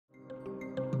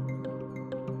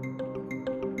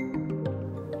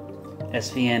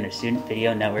SVN, or Student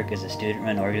Video Network, is a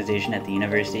student-run organization at the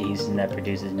University of Houston that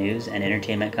produces news and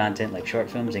entertainment content like short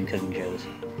films and cooking shows.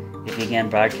 It began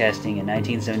broadcasting in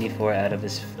 1974 out of a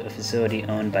facility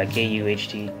owned by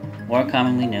KUHT, more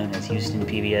commonly known as Houston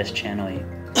PBS Channel 8.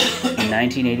 In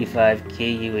 1985,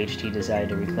 KUHT decided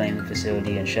to reclaim the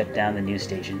facility and shut down the news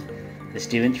station. The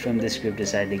students from this group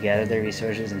decided to gather their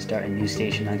resources and start a news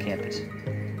station on campus.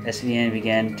 SVN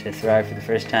began to thrive for the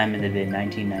first time in the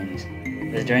mid-1990s.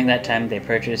 It was during that time they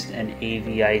purchased an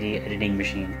AVID editing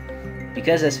machine.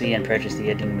 Because SVN purchased the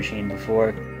editing machine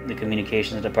before the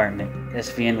communications department,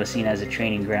 SVN was seen as a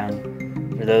training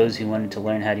ground for those who wanted to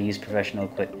learn how to use professional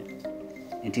equipment.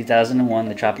 In 2001,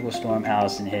 the tropical storm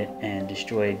Allison hit and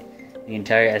destroyed the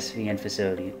entire SVN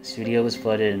facility. The studio was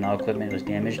flooded and all equipment was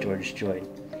damaged or destroyed.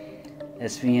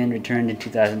 SVN returned in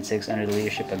 2006 under the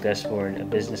leadership of Gus Ford, a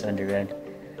business undergrad.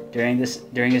 During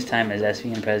his time as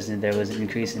SVN president, there was an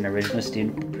increase in original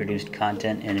student-produced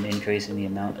content and an increase in the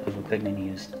amount of equipment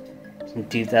used. In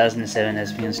 2007,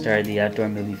 SVN started the Outdoor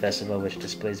Movie Festival, which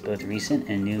displays both recent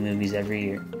and new movies every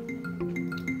year.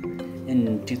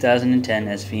 In 2010,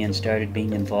 SVN started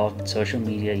being involved in social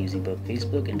media using both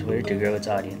Facebook and Twitter to grow its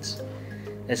audience.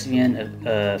 SVN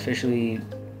officially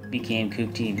became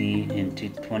Coogtv in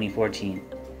 2014.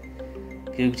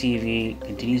 Coogtv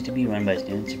continues to be run by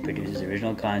students who produces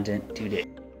original content today.